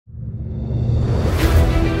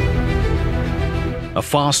A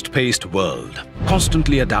fast-paced world,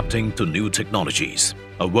 constantly adapting to new technologies.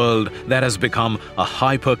 A world that has become a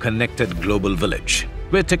hyper-connected global village,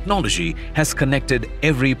 where technology has connected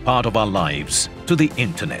every part of our lives to the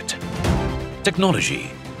internet. Technology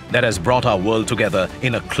that has brought our world together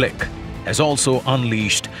in a click has also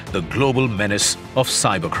unleashed the global menace of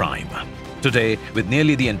cybercrime. Today, with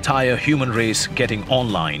nearly the entire human race getting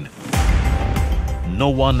online, no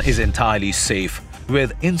one is entirely safe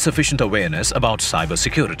with insufficient awareness about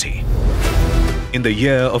cybersecurity. In the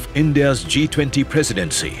year of India's G-20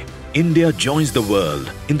 presidency, India joins the world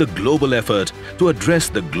in the global effort to address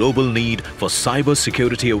the global need for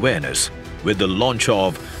cybersecurity awareness with the launch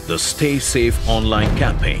of the Stay Safe Online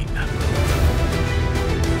campaign.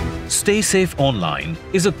 Stay Safe Online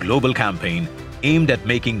is a global campaign aimed at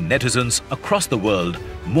making netizens across the world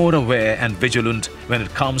more aware and vigilant when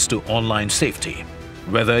it comes to online safety.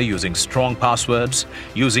 Whether using strong passwords,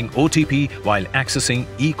 using OTP while accessing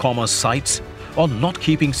e-commerce sites, or not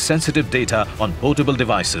keeping sensitive data on portable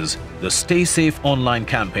devices, the Stay Safe Online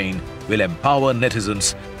campaign will empower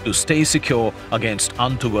netizens to stay secure against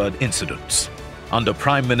untoward incidents. Under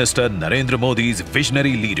Prime Minister Narendra Modi's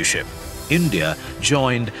visionary leadership, India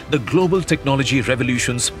joined the global technology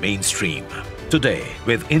revolution's mainstream. Today,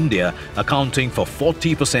 with India accounting for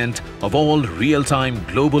 40% of all real-time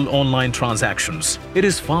global online transactions, it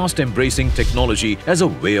is fast embracing technology as a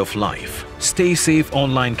way of life. Stay Safe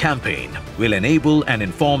Online campaign will enable and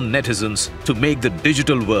inform netizens to make the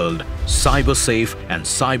digital world cyber-safe and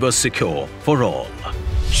cyber-secure for all.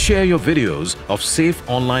 Share your videos of safe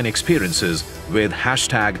online experiences with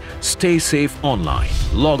hashtag StaySafeOnline.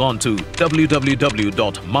 Log on to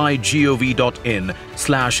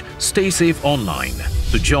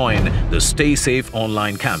www.mygov.in/StaySafeOnline to join the Stay Safe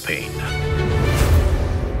Online campaign.